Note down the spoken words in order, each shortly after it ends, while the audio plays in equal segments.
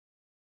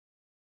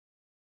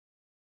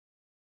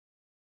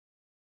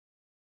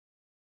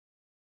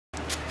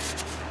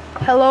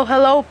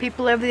Hello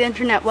people of the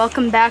internet,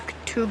 welcome back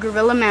to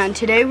Gorilla Man.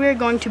 Today we're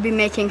going to be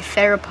making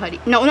proto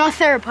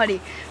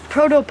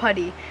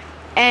putty.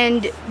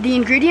 And the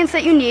ingredients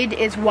that you need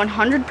is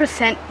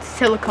 100%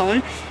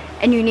 silicone,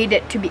 and you need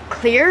it to be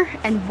clear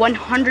and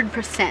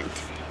 100%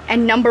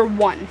 and number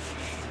 1.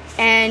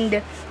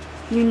 And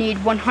you need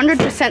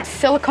 100%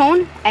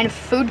 silicone and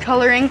food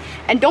coloring,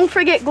 and don't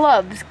forget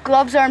gloves.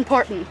 Gloves are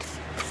important.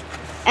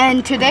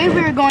 And today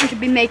we're going to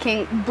be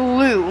making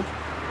blue.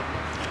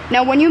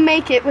 Now when you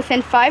make it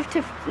within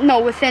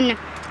 15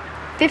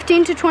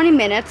 to 20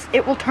 minutes,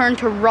 it will turn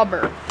to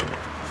rubber.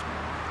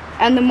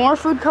 And the more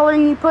food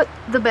coloring you put,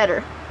 the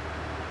better.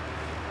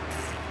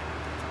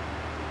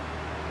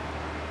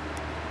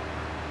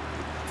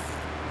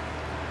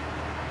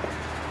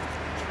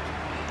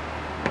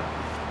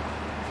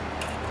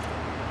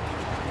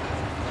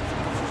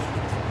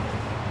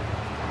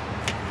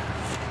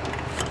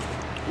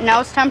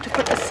 Now it's time to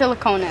put the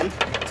silicone in.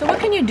 So what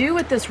can you do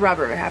with this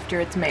rubber after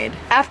it's made?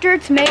 After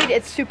it's made,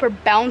 it's super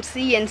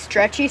bouncy and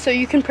stretchy, so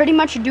you can pretty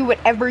much do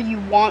whatever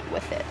you want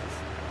with it.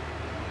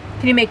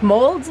 Can you make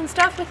molds and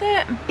stuff with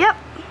it? Yep.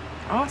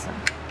 Awesome.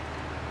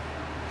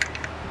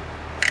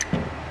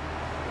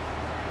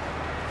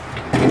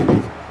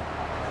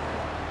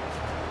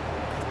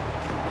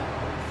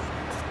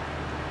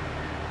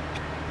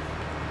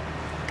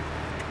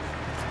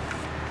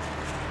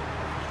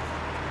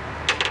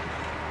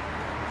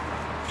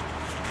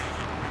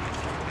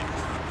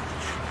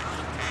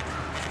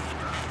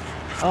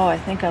 Oh, I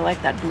think I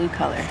like that blue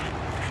color.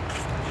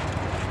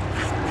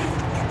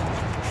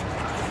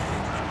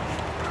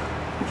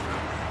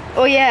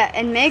 Oh yeah,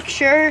 and make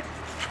sure,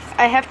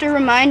 I have to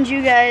remind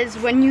you guys,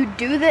 when you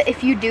do that,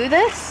 if you do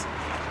this,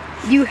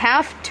 you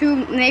have to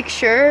make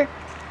sure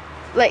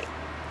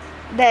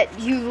that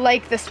you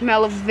like the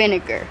smell of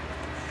vinegar.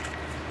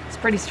 It's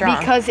pretty strong.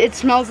 Because it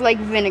smells like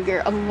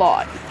vinegar a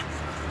lot.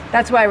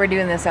 That's why we're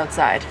doing this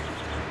outside.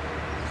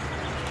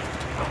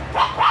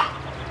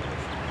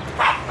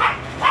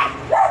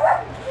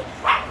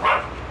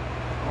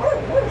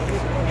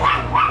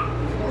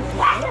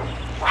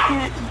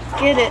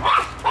 Get it.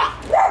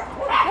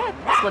 Yeah,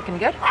 it's looking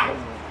good.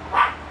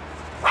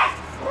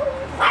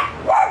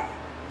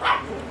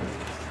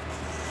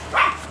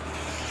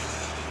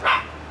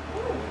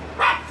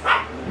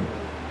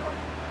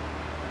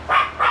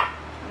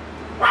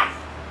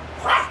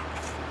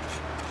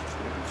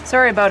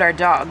 Sorry about our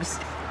dogs.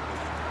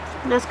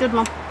 That's good,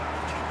 Mom.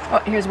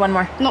 Oh, here's one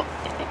more. No.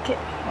 Okay.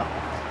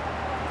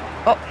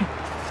 Oh,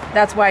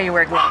 that's why you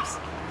wear gloves.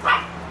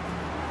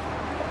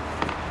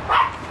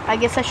 I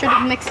guess I should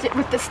have mixed it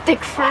with the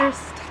stick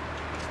first.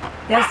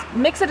 Yes,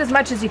 mix it as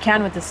much as you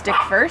can with the stick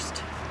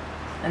first,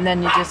 and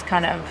then you just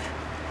kind of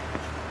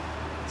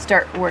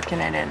start working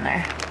it in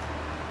there.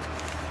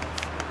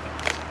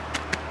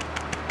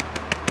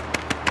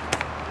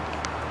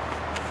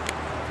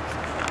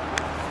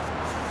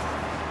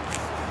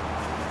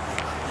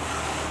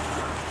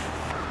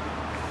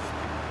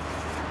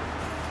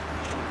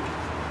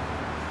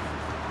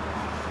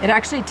 It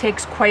actually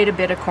takes quite a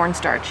bit of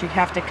cornstarch. You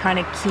have to kind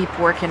of keep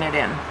working it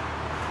in.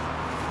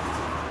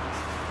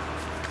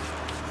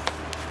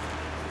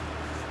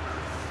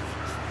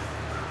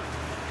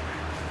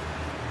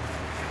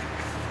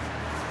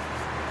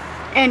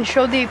 And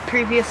show the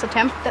previous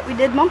attempt that we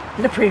did, Mom.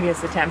 The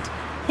previous attempt.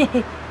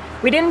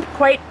 We didn't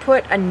quite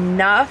put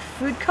enough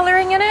food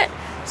coloring in it,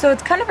 so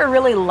it's kind of a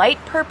really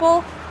light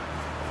purple.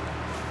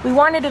 We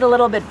wanted it a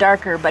little bit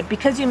darker, but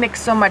because you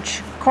mix so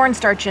much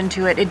cornstarch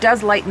into it, it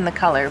does lighten the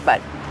color,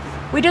 but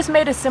we just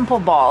made a simple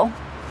ball.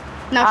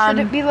 Now, should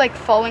it be like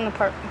falling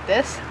apart like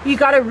this? You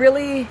gotta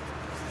really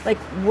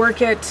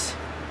work it.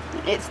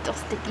 It's still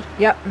sticky.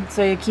 Yep,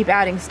 so you keep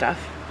adding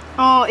stuff.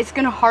 Oh, it's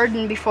gonna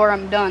harden before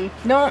I'm done.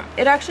 No,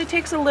 it actually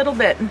takes a little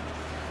bit.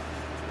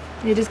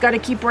 You just gotta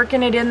keep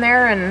working it in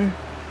there, and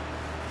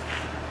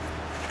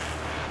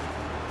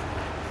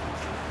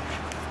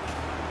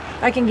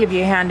I can give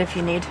you a hand if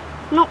you need.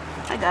 Nope,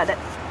 I got it.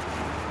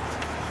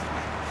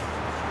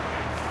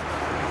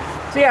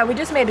 So yeah, we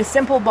just made a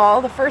simple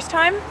ball the first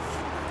time,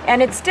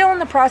 and it's still in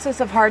the process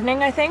of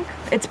hardening, I think.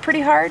 It's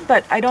pretty hard,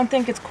 but I don't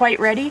think it's quite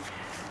ready.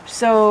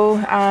 So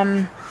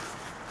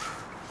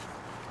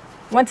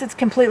once it's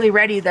completely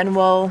ready, then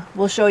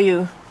we'll show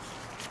you,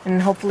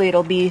 and hopefully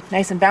it'll be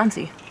nice and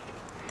bouncy.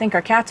 I think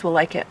our cats will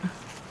like it.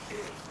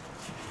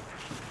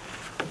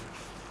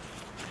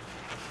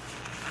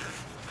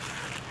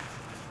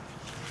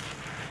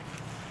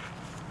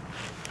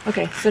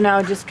 Okay, so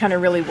now just kind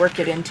of really work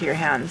it into your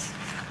hands.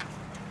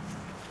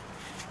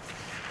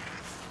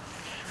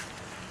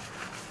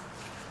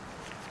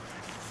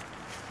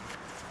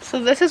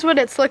 So this is what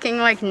it's looking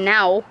like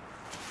now.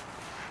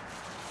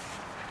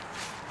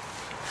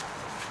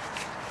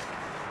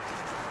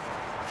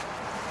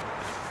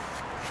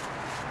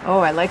 Oh,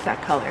 I like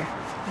that color.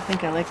 I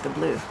think I like the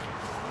blue.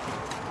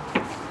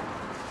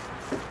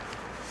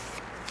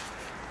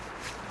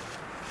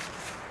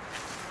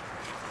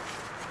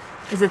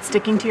 Is it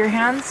sticking to your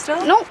hands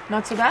still? Nope.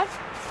 Not so bad?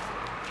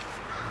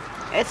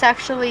 It's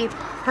actually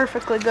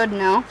perfectly good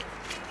now.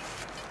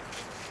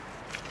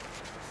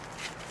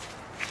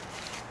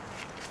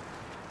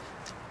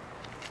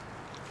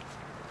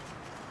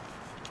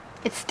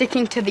 it's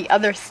sticking to the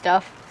other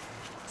stuff.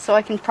 So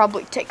I can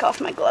probably take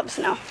off my gloves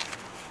now.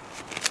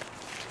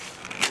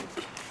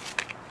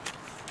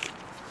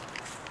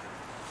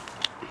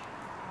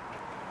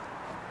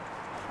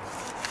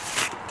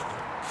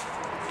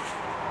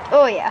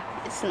 Oh yeah,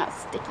 it's not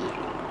sticky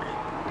anymore.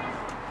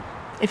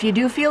 If you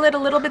do feel it a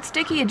little bit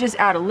sticky, you just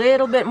add a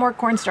little bit more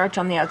cornstarch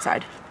on the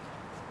outside.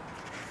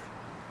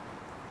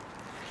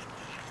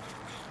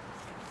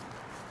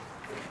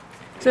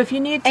 So if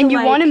you need to, and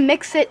you want to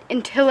mix it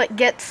until it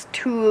gets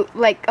to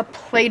like a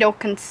Play-Doh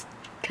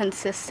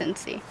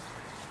consistency.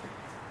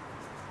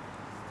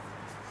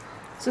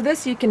 So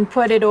this, you can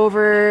put it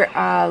over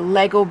a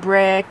Lego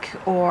brick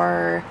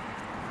or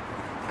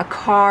a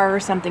car or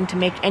something to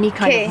make any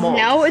kind of mold.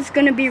 Okay, now it's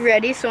going to be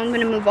ready, so I'm going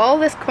to move all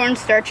this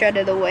cornstarch out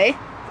of the way.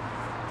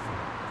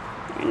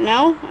 And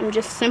now I'm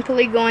just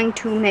simply going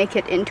to make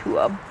it into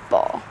a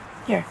ball.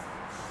 Here,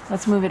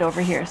 let's move it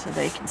over here so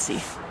they can see.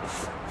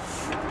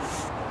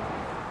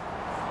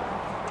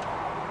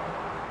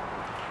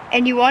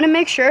 And you want to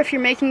make sure if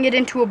you're making it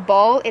into a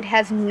ball, it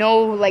has no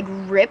like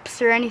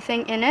rips or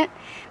anything in it.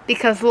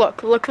 Because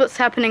look what's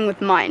happening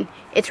with mine.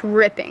 It's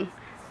ripping.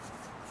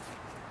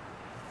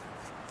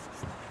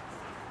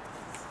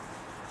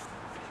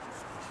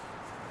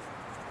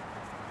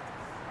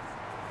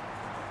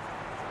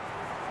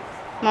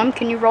 Mom,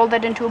 can you roll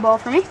that into a ball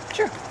for me?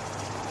 Sure.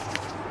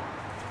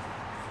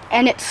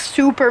 And it's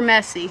super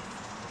messy.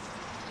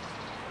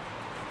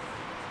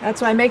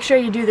 That's why make sure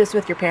you do this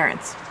with your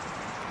parents,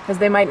 because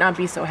they might not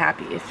be so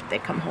happy if they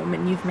come home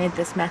and you've made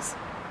this mess.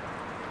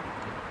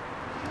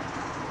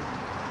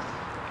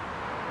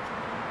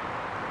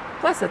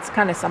 Plus, it's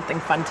kind of something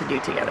fun to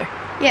do together.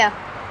 Yeah.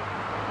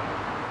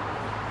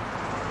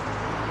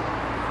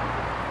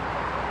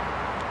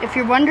 If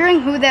you're wondering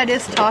who that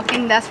is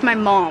talking, that's my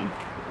mom.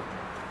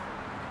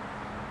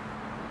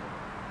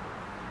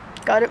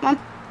 Got it, Mom?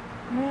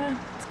 Yeah,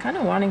 it's kind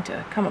of wanting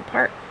to come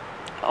apart.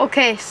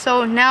 Okay,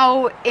 so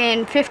now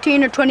in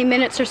 15 or 20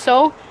 minutes or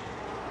so,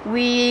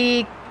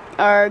 we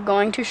are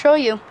going to show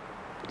you.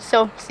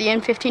 So, see you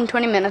in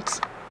 15-20 minutes.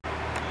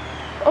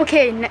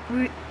 Okay,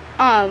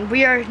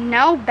 we are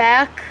now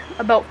back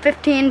about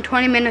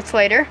 15-20 minutes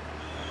later.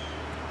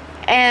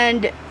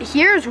 And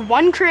here's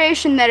one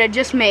creation that I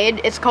just made.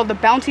 It's called the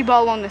bouncy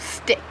ball on the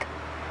stick.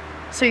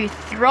 So you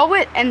throw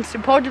it and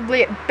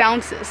supposedly it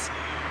bounces.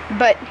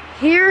 But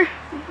here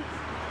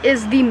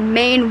is the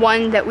main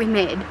one that we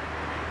made.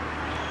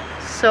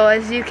 So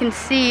as you can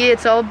see,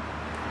 it's all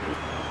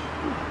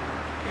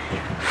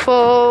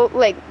full,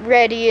 like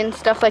ready and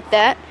stuff like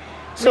that.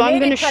 So I'm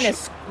gonna kind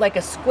of like a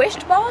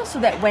squished ball, so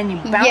that when you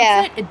bounce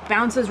it, it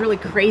bounces really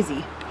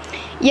crazy.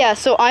 Yeah,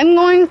 so I'm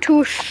going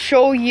to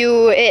show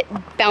you it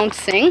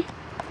bouncing.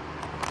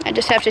 I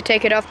just have to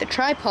take it off the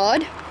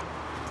tripod. Do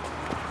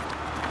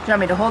you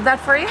want me to hold that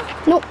for you?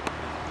 Nope.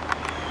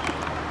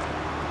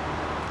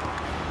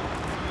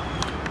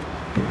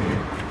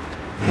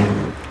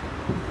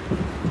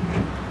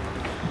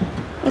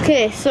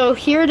 Okay, so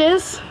here it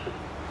is.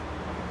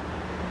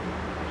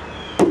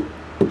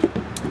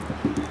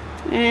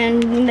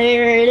 And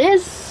there it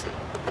is.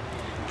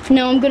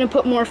 Now I'm gonna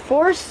put more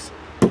force.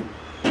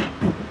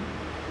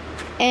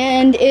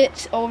 And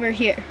it's over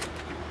here.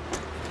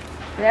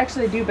 They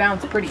actually do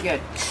bounce pretty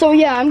good. So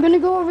yeah, I'm gonna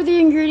go over the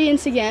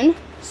ingredients again.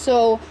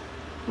 So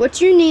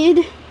what you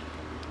need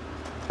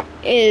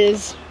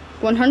is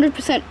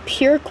 100%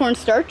 pure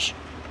cornstarch,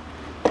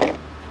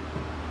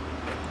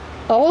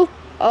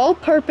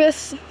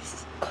 all-purpose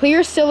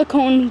clear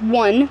silicone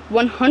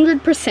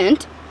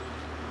 100%,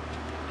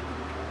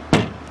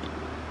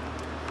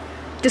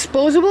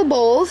 disposable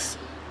bowls,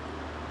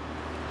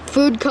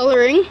 food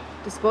coloring,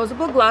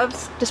 disposable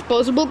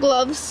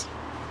gloves,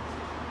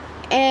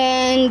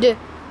 and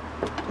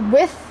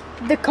with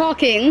the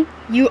caulking,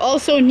 you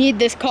also need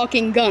this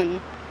caulking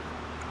gun.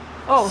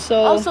 Oh, so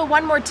also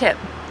one more tip.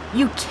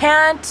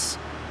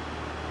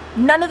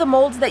 None of the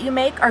molds that you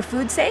make are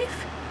food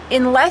safe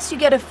unless you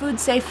get a food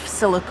safe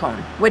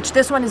silicone, which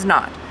this one is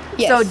not.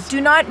 Yes. So do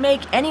not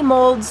make any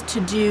molds to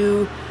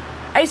do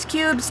ice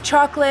cubes,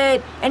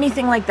 chocolate,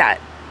 anything like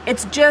that.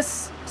 It's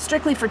just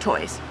strictly for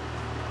toys.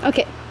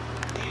 Okay,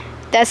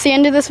 that's the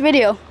end of this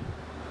video.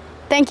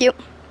 Thank you.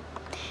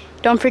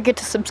 Don't forget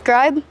to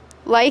subscribe,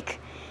 like,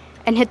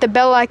 and hit the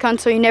bell icon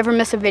so you never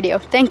miss a video.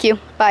 Thank you.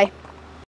 Bye.